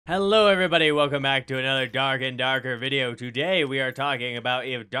Hello everybody, welcome back to another Dark and Darker video. Today we are talking about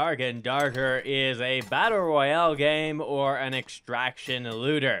if Dark and Darker is a battle royale game or an extraction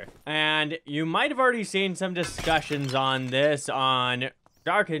looter. And you might have already seen some discussions on this on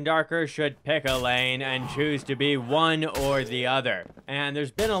Dark and Darker should pick a lane and choose to be one or the other. And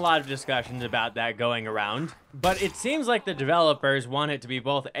there's been a lot of discussions about that going around. But it seems like the developers want it to be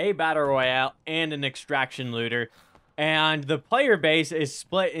both a battle royale and an extraction looter. And the player base is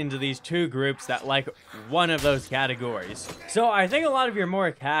split into these two groups that like one of those categories. So I think a lot of your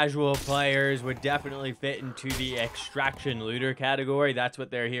more casual players would definitely fit into the extraction looter category. That's what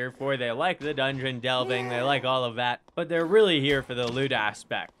they're here for. They like the dungeon delving, they like all of that, but they're really here for the loot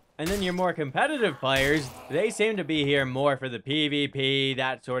aspect. And then your more competitive players, they seem to be here more for the PvP,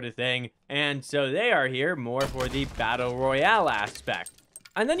 that sort of thing. And so they are here more for the battle royale aspect.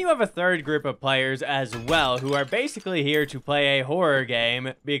 And then you have a third group of players as well who are basically here to play a horror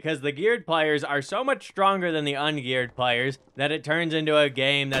game because the geared players are so much stronger than the ungeared players that it turns into a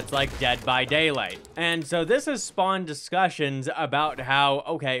game that's like Dead by Daylight. And so this has spawned discussions about how,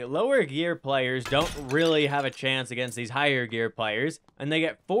 okay, lower gear players don't really have a chance against these higher gear players, and they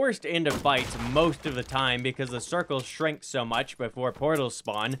get forced into fights most of the time because the circles shrink so much before portals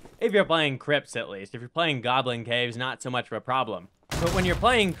spawn, if you're playing crypts at least. If you're playing goblin caves, not so much of a problem. But when you're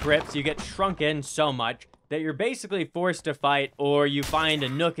playing crypts, you get shrunk in so much that you're basically forced to fight, or you find a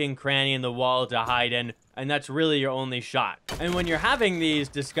nook and cranny in the wall to hide in, and that's really your only shot. And when you're having these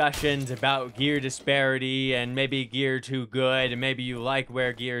discussions about gear disparity and maybe gear too good and maybe you like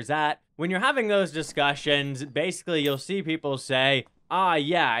where gear's at, when you're having those discussions, basically you'll see people say,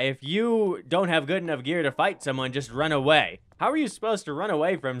 yeah, if you don't have good enough gear to fight someone, just run away. How are you supposed to run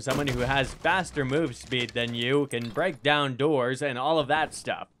away from someone who has faster move speed than you, can break down doors, and all of that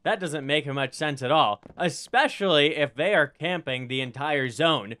stuff? That doesn't make much sense at all, especially if they are camping the entire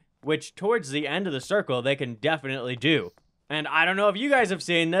zone, which towards the end of the circle they can definitely do. And I don't know if you guys have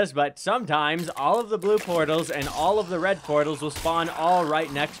seen this, but sometimes all of the blue portals and all of the red portals will spawn all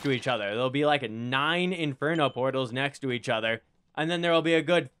right next to each other. There'll be like 9 Inferno portals next to each other, and then there will be a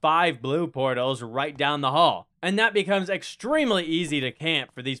good 5 blue portals right down the hall. And that becomes extremely easy to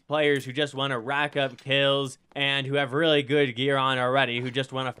camp for these players who just want to rack up kills and who have really good gear on already, who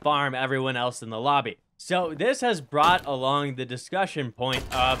just want to farm everyone else in the lobby. So this has brought along the discussion point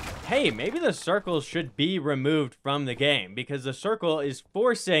of, hey, maybe the circles should be removed from the game because the circle is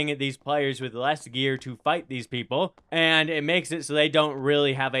forcing these players with less gear to fight these people, and it makes it so they don't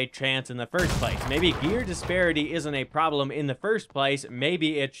really have a chance in the first place. Maybe gear disparity isn't a problem in the first place,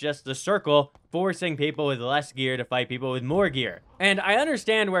 maybe it's just the circle forcing people with less gear to fight people with more gear. And I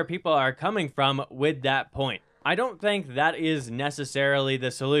understand where people are coming from with that point. I don't think that is necessarily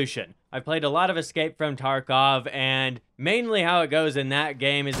the solution. I've played a lot of Escape from Tarkov, and mainly how it goes in that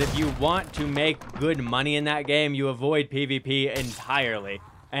game is if you want to make good money in that game, you avoid PvP entirely.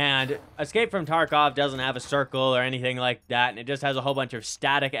 And Escape from Tarkov doesn't have a circle or anything like that, and it just has a whole bunch of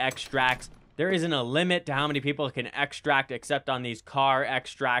static extracts. There isn't a limit to how many people can extract except on these car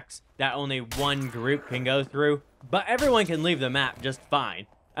extracts that only one group can go through. But everyone can leave the map just fine.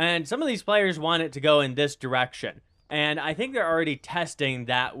 And some of these players want it to go in this direction. And I think they're already testing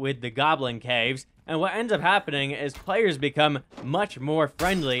that with the Goblin Caves. And what ends up happening is players become much more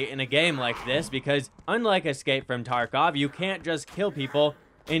friendly in a game like this because unlike Escape from Tarkov, you can't just kill people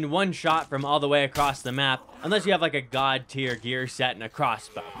in one shot from all the way across the map unless you have like a god tier gear set and a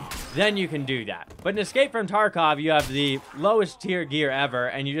crossbow. Then you can do that. But in Escape from Tarkov, you have the lowest tier gear ever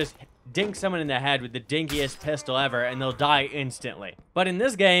and you just dink someone in the head with the dinkiest pistol ever and they'll die instantly. But in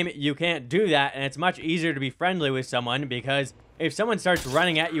this game, you can't do that, and it's much easier to be friendly with someone because if someone starts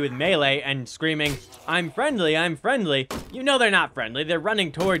running at you with melee and screaming, I'm friendly, you know they're not friendly, they're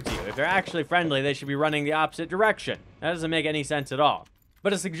running towards you. If they're actually friendly, they should be running the opposite direction. That doesn't make any sense at all.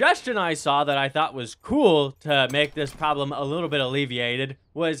 But a suggestion I saw that I thought was cool to make this problem a little bit alleviated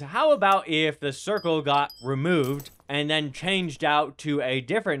was how about if the circle got removed and then changed out to a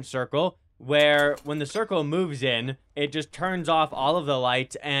different circle where when the circle moves in, it just turns off all of the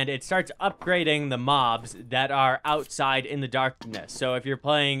lights and it starts upgrading the mobs that are outside in the darkness. So if you're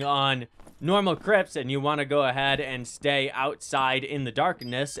playing on normal crypts and you want to go ahead and stay outside in the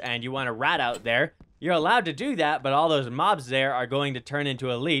darkness and you want to rat out there, you're allowed to do that, but all those mobs there are going to turn into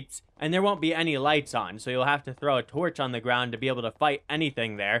elites, and there won't be any lights on, so you'll have to throw a torch on the ground to be able to fight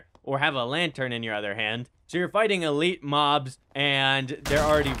anything there, or have a lantern in your other hand. So you're fighting elite mobs, and they're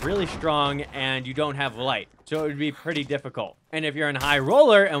already really strong, and you don't have light. So it would be pretty difficult. And if you're in High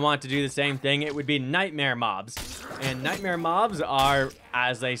Roller and want to do the same thing, it would be nightmare mobs. And nightmare mobs are,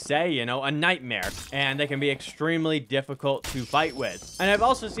 as they say, you know, a nightmare. And they can be extremely difficult to fight with. And I've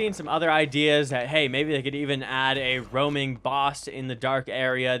also seen some other ideas that, hey, maybe they could even add a roaming boss in the dark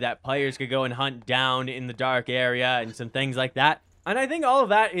area that players could go and hunt down in the dark area and some things like that. And I think all of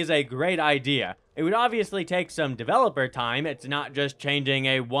that is a great idea. It would obviously take some developer time. It's not just changing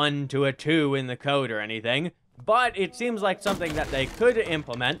a 1 to a 2 in the code or anything. But it seems like something that they could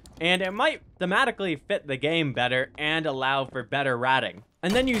implement, and it might thematically fit the game better and allow for better ratting.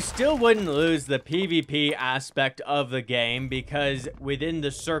 And then you still wouldn't lose the PvP aspect of the game, because within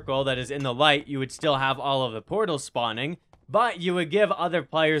the circle that is in the light, you would still have all of the portals spawning, but you would give other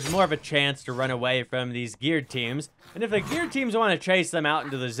players more of a chance to run away from these geared teams. And if the geared teams want to chase them out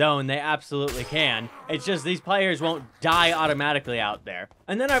into the zone, they absolutely can. It's just these players won't die automatically out there.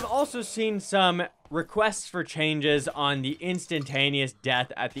 And then I've also seen some requests for changes on the instantaneous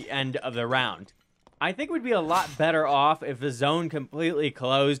death at the end of the round. I think we'd be a lot better off if the zone completely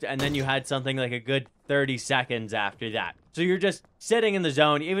closed and then you had something like a good 30 seconds after that. So you're just sitting in the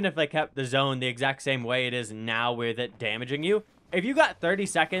zone, even if they kept the zone the exact same way it is now with it damaging you. If you got 30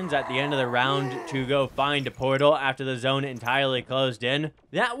 seconds at the end of the round to go find a portal after the zone entirely closed in,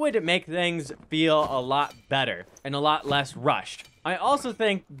 that would make things feel a lot better and a lot less rushed. I also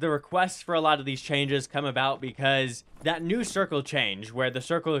think the requests for a lot of these changes come about because that new circle change, where the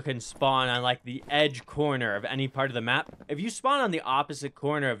circle can spawn on like the edge corner of any part of the map, if you spawn on the opposite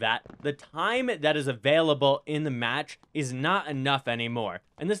corner of that, the time that is available in the match is not enough anymore.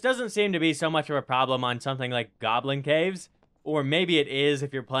 And this doesn't seem to be so much of a problem on something like Goblin Caves, or maybe it is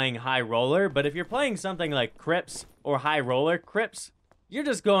if you're playing High Roller, but if you're playing something like Crypts or High Roller Crypts, you're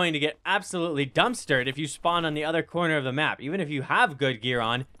just going to get absolutely dumpstered if you spawn on the other corner of the map. Even if you have good gear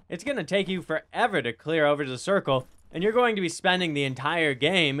on, it's going to take you forever to clear over to the circle, and you're going to be spending the entire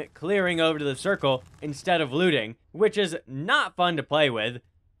game clearing over to the circle instead of looting, which is not fun to play with.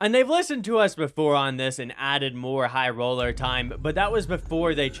 And they've listened to us before on this and added more High Roller time, but that was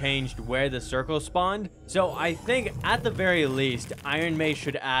before they changed where the circle spawned. So I think at the very least, Ironmace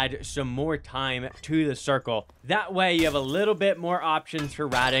should add some more time to the circle. That way you have a little bit more options for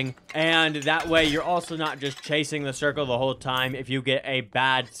ratting, and that way you're also not just chasing the circle the whole time if you get a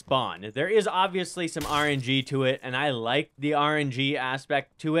bad spawn. There is obviously some RNG to it, and I like the RNG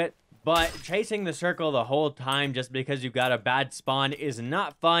aspect to it. But chasing the circle the whole time just because you got a bad spawn is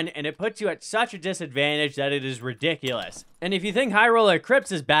not fun, and it puts you at such a disadvantage that it is ridiculous. And if you think High Roller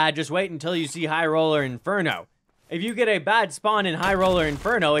Crypts is bad, just wait until you see High Roller Inferno. If you get a bad spawn in High Roller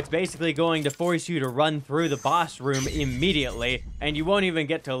Inferno, it's basically going to force you to run through the boss room immediately, and you won't even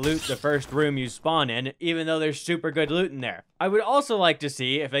get to loot the first room you spawn in, even though there's super good loot in there. I would also like to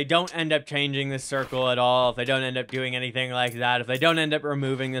see, if they don't end up changing the circle at all, if they don't end up doing anything like that, if they don't end up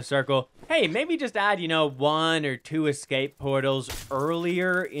removing the circle, hey, maybe just add, you know, 1 or 2 escape portals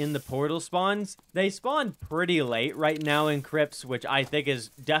earlier in the portal spawns. They spawn pretty late right now in Crypts, which I think is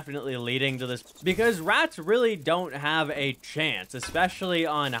definitely leading to this, because rats really don't have a chance, especially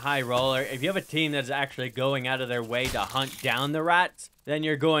on High Roller. If you have a team that's actually going out of their way to hunt down the rats, then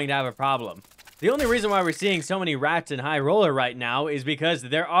you're going to have a problem. The only reason why we're seeing so many rats in High Roller right now is because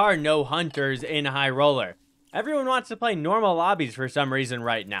there are no hunters in High Roller. Everyone wants to play normal lobbies for some reason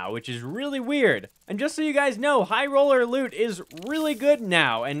right now, which is really weird. And just so you guys know, High Roller loot is really good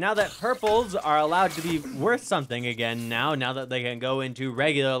now, and now that purples are allowed to be worth something again now that they can go into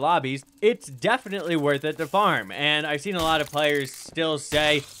regular lobbies, it's definitely worth it to farm. And I've seen a lot of players still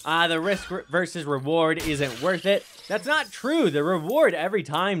say, the risk versus reward isn't worth it. That's not true. The reward every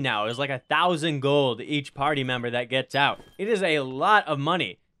time now is like 1,000 gold each party member that gets out. It is a lot of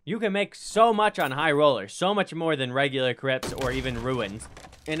money. You can make so much on High Roller, so much more than regular Crypts or even Ruins.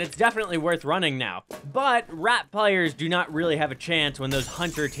 And it's definitely worth running now. But rat players do not really have a chance when those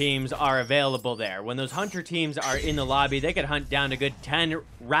hunter teams are available there. When those hunter teams are in the lobby, they could hunt down a good 10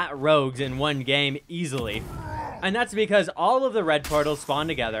 rat rogues in one game easily. And that's because all of the red portals spawn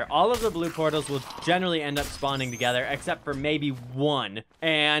together. All of the blue portals will generally end up spawning together, except for maybe 1.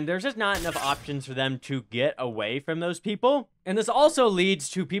 And there's just not enough options for them to get away from those people. And this also leads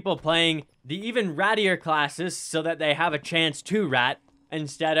to people playing the even rattier classes so that they have a chance to rat,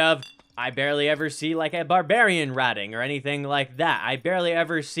 instead of, I barely ever see like a barbarian ratting or anything like that. I barely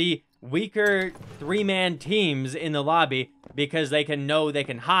ever see weaker 3-man teams in the lobby because they can know they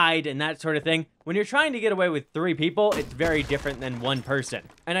can hide and that sort of thing. When you're trying to get away with 3 people, it's very different than 1 person.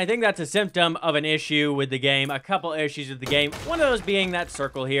 And I think that's a symptom of an issue with the game, a couple issues with the game. One of those being that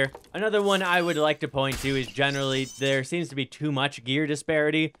circle here. Another one I would like to point to is generally there seems to be too much gear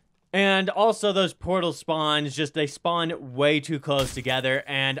disparity. And also those portal spawns, they spawn way too close together,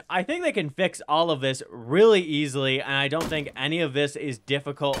 and I think they can fix all of this really easily, and I don't think any of this is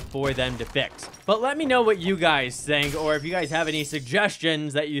difficult for them to fix. But let me know what you guys think, or if you guys have any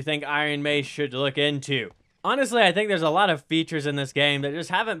suggestions that you think Ironmace should look into. Honestly, I think there's a lot of features in this game that just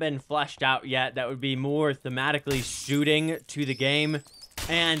haven't been fleshed out yet that would be more thematically suiting to the game,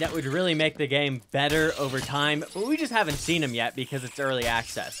 and that would really make the game better over time, but we just haven't seen them yet because it's early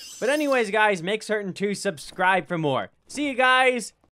access. But anyways, guys, make certain to subscribe for more. See you guys